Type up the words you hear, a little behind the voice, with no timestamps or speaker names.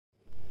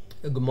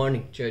Good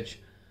morning, church.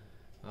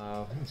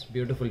 It's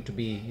beautiful to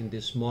be in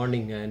this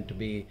morning and to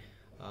be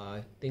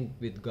think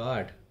with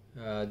God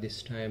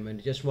this time.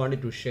 And just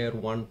wanted to share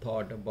one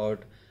thought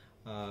about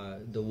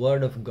the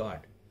Word of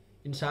God.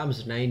 In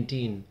Psalms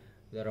 19,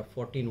 there are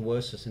 14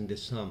 verses in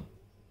this psalm,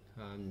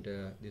 and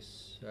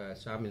this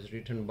psalm is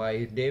written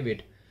by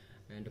David.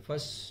 And the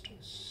first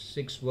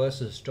 6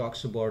 verses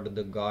talks about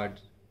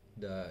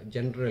the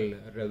general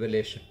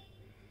revelation.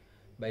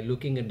 By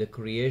looking at the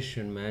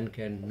creation, man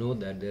can know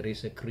that there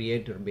is a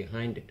creator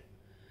behind it.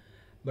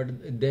 But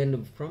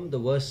then from the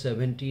verse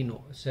 7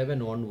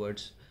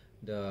 onwards,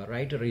 the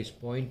writer is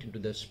pointing to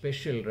the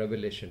special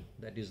revelation,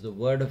 that is the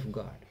Word of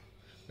God.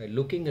 By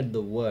looking at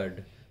the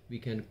Word, we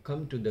can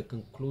come to the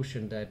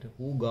conclusion that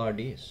who God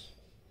is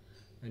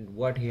and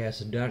what He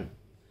has done.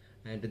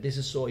 And this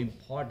is so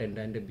important,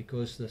 and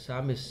because the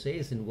psalmist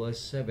says in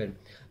verse 7,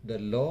 the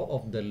law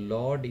of the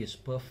Lord is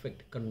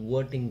perfect,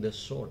 converting the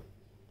soul.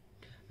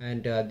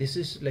 And this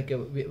is like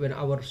when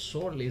our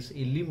soul is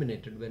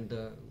illuminated,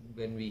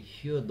 when we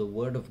hear the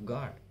Word of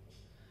God,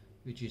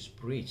 which is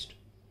preached,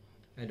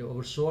 and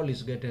our soul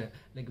is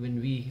like when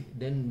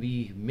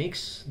we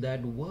mix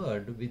that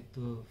word with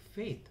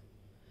faith.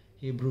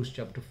 Hebrews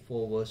chapter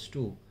 4 verse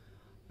 2,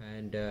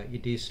 and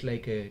it is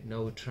like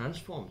now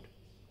transformed.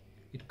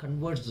 It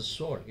converts the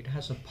soul. It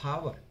has a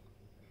power.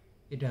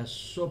 It has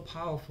so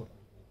powerful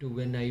to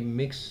when I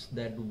mix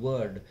that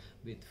word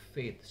with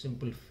faith,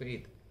 simple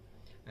faith.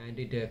 And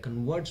it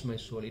converts my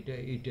soul.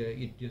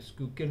 It just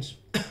quickens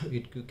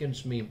it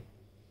quickens me,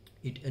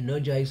 it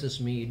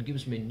energizes me, it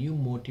gives me new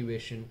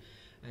motivation,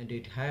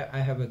 and I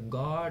have a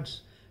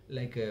God's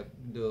the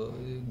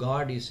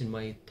God is in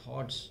my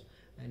thoughts.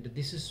 And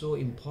this is so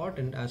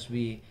important as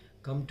we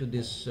come to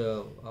this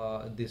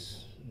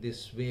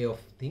this way of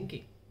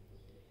thinking.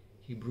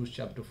 Hebrews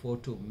chapter 4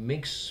 to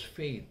mix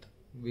faith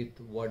with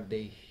what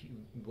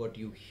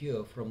you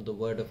hear from the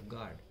Word of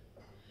God.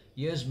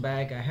 Years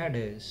back, I had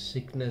a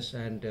sickness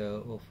and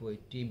of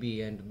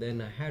TB, and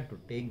then I had to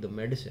take the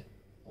medicine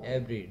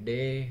every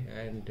day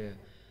and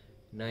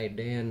night,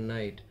 day and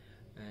night,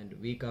 and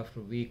week after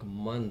week,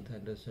 month,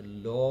 and it's a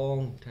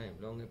long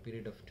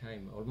period of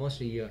time, almost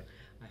a year.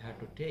 I had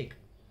to take,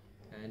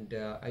 and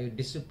I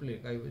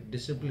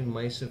disciplined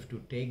myself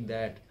to take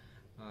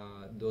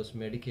those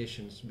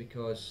medications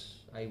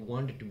because I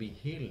wanted to be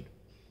healed,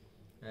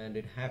 and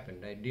it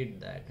happened. I did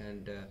that,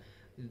 and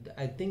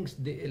I think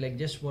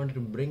just wanted to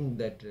bring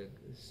that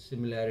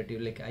similarity.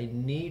 Like I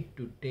need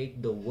to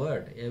take the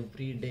Word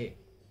every day,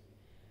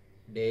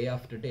 day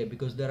after day,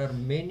 because there are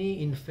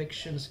many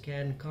infections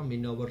can come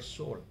in our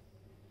soul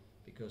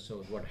because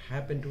of what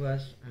happened to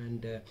us,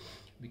 and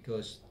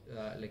because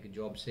like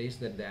Job says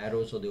that the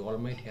arrows of the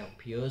Almighty have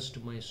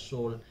pierced my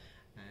soul,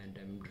 and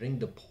I'm drink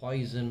the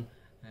poison,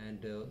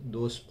 and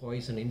those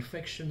poison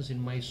infections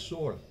in my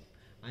soul,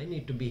 I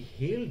need to be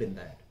healed in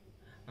that.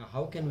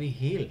 How can we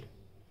heal?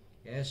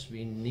 Yes,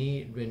 we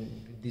need,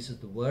 when this is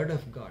the Word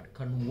of God,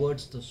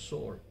 converts the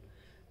soul.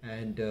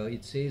 And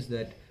it says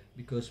that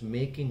because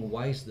making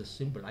wise the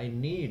simple, I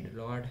need,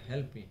 Lord,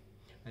 help me.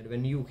 And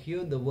when you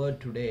hear the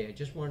word today, I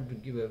just want to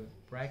give a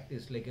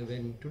practice, like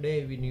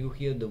when you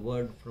hear the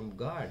word from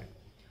God,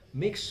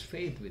 mix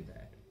faith with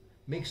that.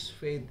 Mix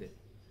faith with it.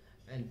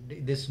 And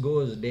this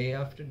goes day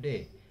after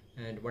day.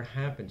 And what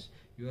happens?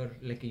 Your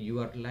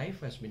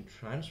life has been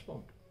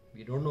transformed.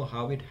 We don't know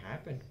how it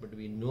happened, but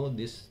we know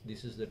this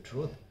is the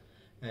truth.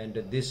 And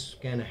this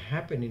can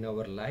happen in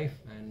our life.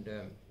 And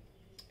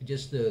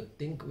just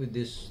think with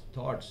these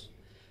thoughts,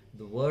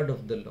 the word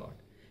of the Lord.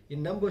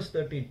 In Numbers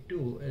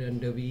 32,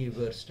 and we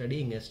were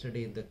studying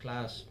yesterday in the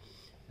class,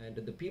 and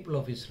the people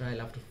of Israel,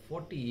 after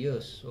 40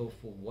 years of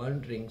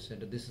wanderings,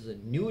 and this is a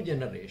new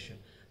generation,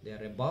 they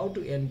are about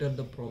to enter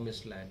the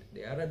promised land.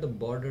 They are at the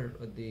border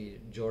of the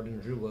Jordan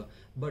River,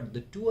 but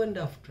the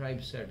 2.5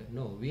 tribes said,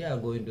 no, we are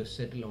going to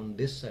settle on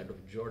this side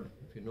of Jordan.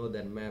 If you know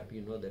that map,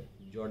 you know that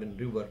Jordan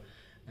River.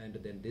 And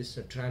then this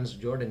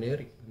Trans-Jordan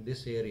area,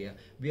 this area,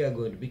 we are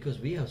going to, because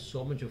we have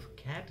so much of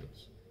cattle.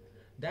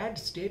 That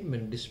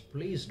statement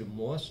displeased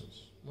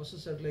Moses.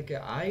 Moses said,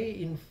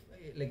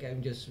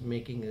 I'm just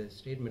making a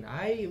statement.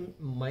 I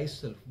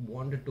myself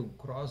wanted to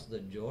cross the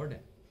Jordan.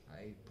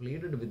 I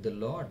pleaded with the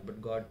Lord,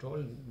 but God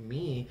told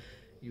me,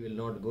 you will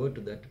not go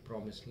to that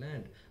promised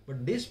land.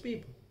 But these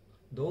people,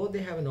 though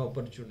they have an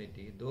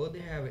opportunity, though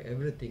they have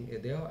everything,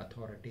 they have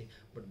authority,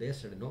 but they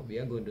said, no, we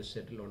are going to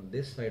settle on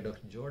this side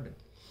of Jordan.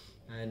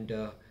 And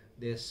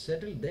they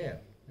settled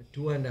there,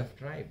 2.5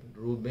 tribe,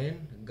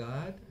 Reuben,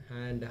 Gad,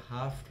 and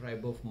half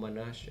tribe of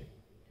Manasseh.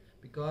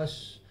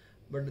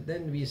 But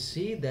then we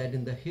see that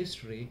in the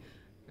history,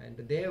 and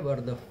they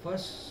were the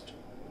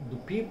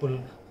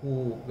people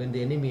who, when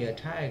the enemy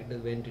attacked, they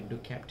went into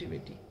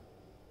captivity,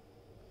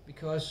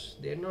 because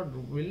they're not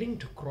willing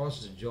to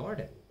cross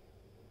Jordan.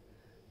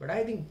 But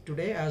I think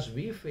today, as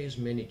we face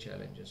many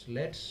challenges,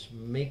 let's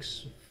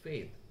mix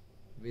faith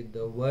with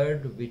the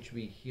word which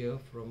we hear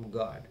from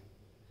God.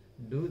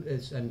 Do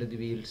this, and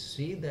we will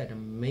see that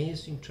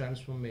amazing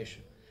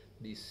transformation.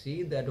 We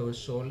see that our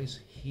soul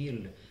is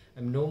healed.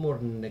 I'm no more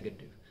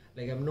negative.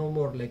 Like I'm no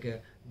more like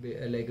a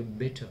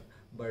bitter,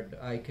 but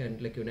I can,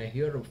 like when I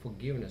hear of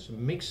forgiveness,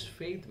 mix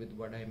faith with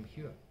what I'm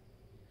here.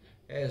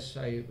 As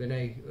when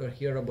I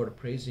hear about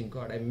praising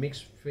God, I mix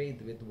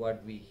faith with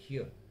what we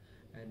hear,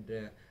 and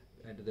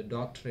the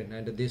doctrine,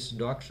 and this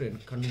doctrine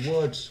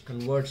converts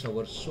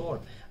our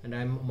soul,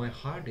 and my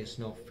heart is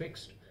now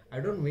fixed. I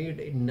don't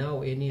need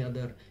now any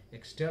other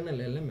external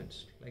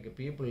elements. Like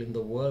people in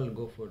the world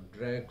go for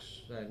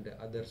drugs and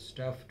other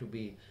stuff to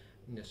be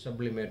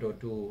sublimate, or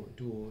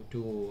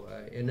to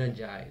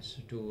energize,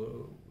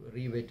 to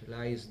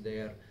revitalize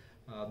their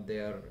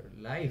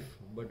life.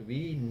 But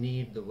we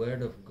need the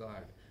Word of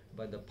God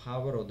by the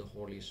power of the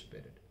Holy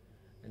Spirit.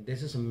 And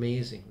this is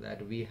amazing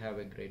that we have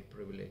a great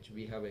privilege.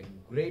 We have a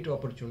great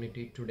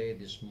opportunity today,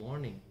 this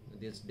morning,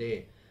 this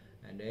day,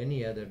 and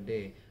any other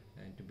day,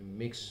 and to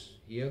be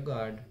hear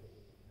God,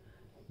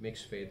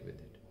 mix faith with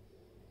it.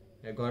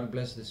 May God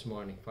bless this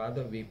morning.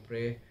 Father, we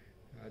pray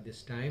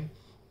this time,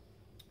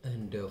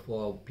 and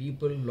for our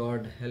people,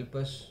 Lord, help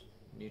us.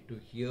 We need to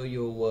hear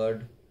your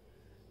word,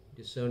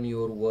 discern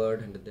your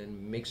word, and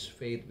then mix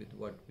faith with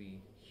what we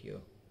hear.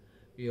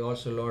 We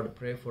also, Lord,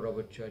 pray for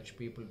our church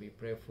people. We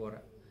pray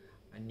for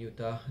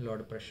Anyuta,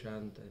 Lord,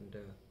 Prashant, and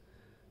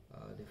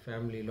the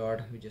family,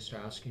 Lord. We just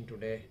asking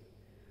today,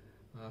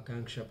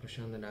 Akanksha,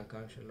 Prashant and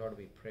Akanksha, Lord,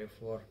 we pray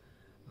for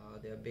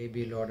their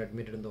baby, Lord,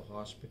 admitted in the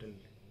hospital.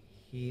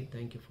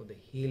 Thank you for the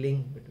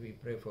healing, but we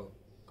pray for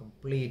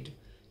complete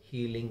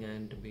healing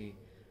and to be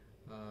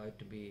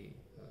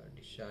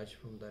discharged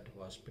from that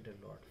hospital,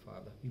 Lord.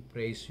 Father, we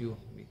praise you.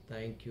 We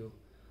thank you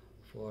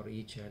for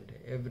each and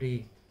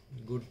every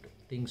good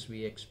things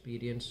we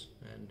experience,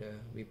 and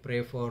we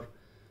pray for,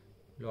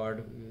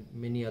 Lord,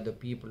 many other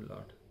people,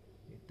 Lord.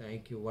 We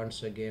thank you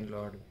once again,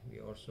 Lord.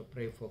 We also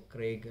pray for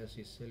Craig as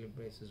he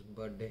celebrates his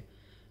birthday,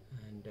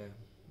 and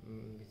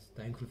we're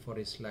thankful for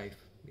his life.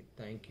 We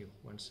thank you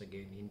once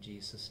again in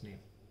Jesus' name.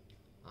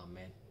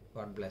 Amen.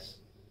 God bless.